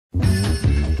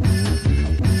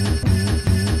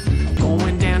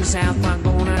South Park,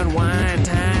 gonna unwind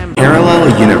time.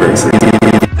 Parallel universe.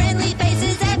 Friendly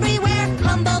faces everywhere,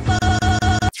 humble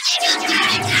folks.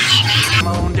 Come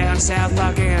on down to South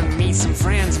Park and meet some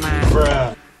friends of mine.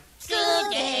 Bruh.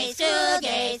 School days,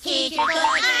 teachers go.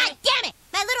 Ah, damn it!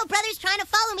 My little brother's trying to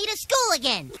follow me to school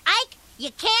again. Ike, you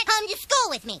can't come to school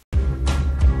with me.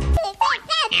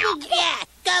 Yeah,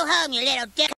 go home, you little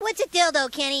dick. What's a dildo,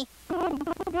 Kenny?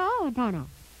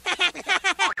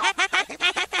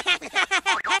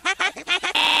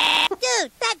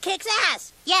 Dude, that kicks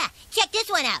ass. Yeah, check this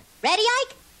one out. Ready,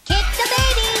 Ike? Kick the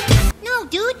baby. No,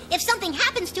 dude, if something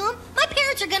happens to him, my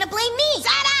parents are gonna blame me. Sit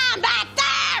down back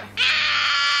there.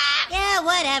 Ah! Yeah,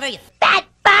 whatever, you fat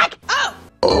fuck.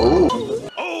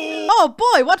 Oh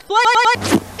boy, what flavor?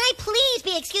 Can I please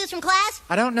be excused from class?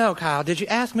 I don't know, Kyle. Did you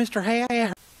ask Mr. Hat?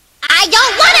 I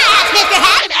don't want to ask Mr.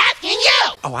 Hat. I'm asking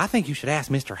you. Oh, I think you should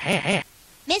ask Mr. Hat.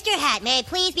 Mr. Hat, may I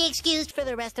please be excused for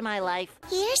the rest of my life?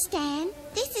 Here, Stan.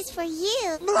 This is for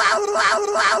you.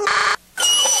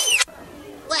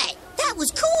 What? That was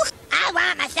cool. I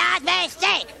want my Salisbury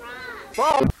steak.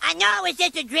 I know it was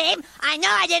just a dream. I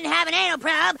know I didn't have an anal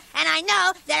probe. And I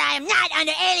know that I am not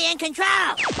under alien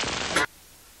control.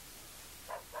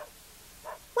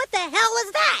 What the hell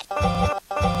was that?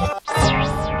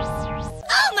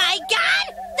 Oh my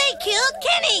God! They killed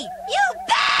Kenny! You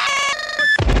bad!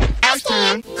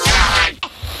 Stan.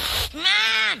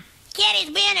 Mom! Kenny's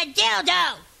being a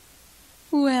dildo!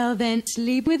 Well then,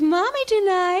 sleep with mommy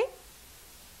tonight.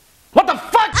 What the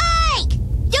fuck? Ike!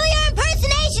 Do your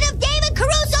impersonation of David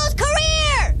Caruso's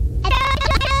career!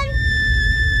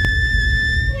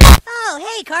 Oh,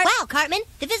 hey, Cart. Wow, Cartman.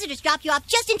 The visitors dropped you off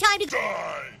just in time to...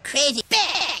 Crazy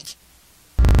bitch!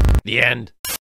 The end.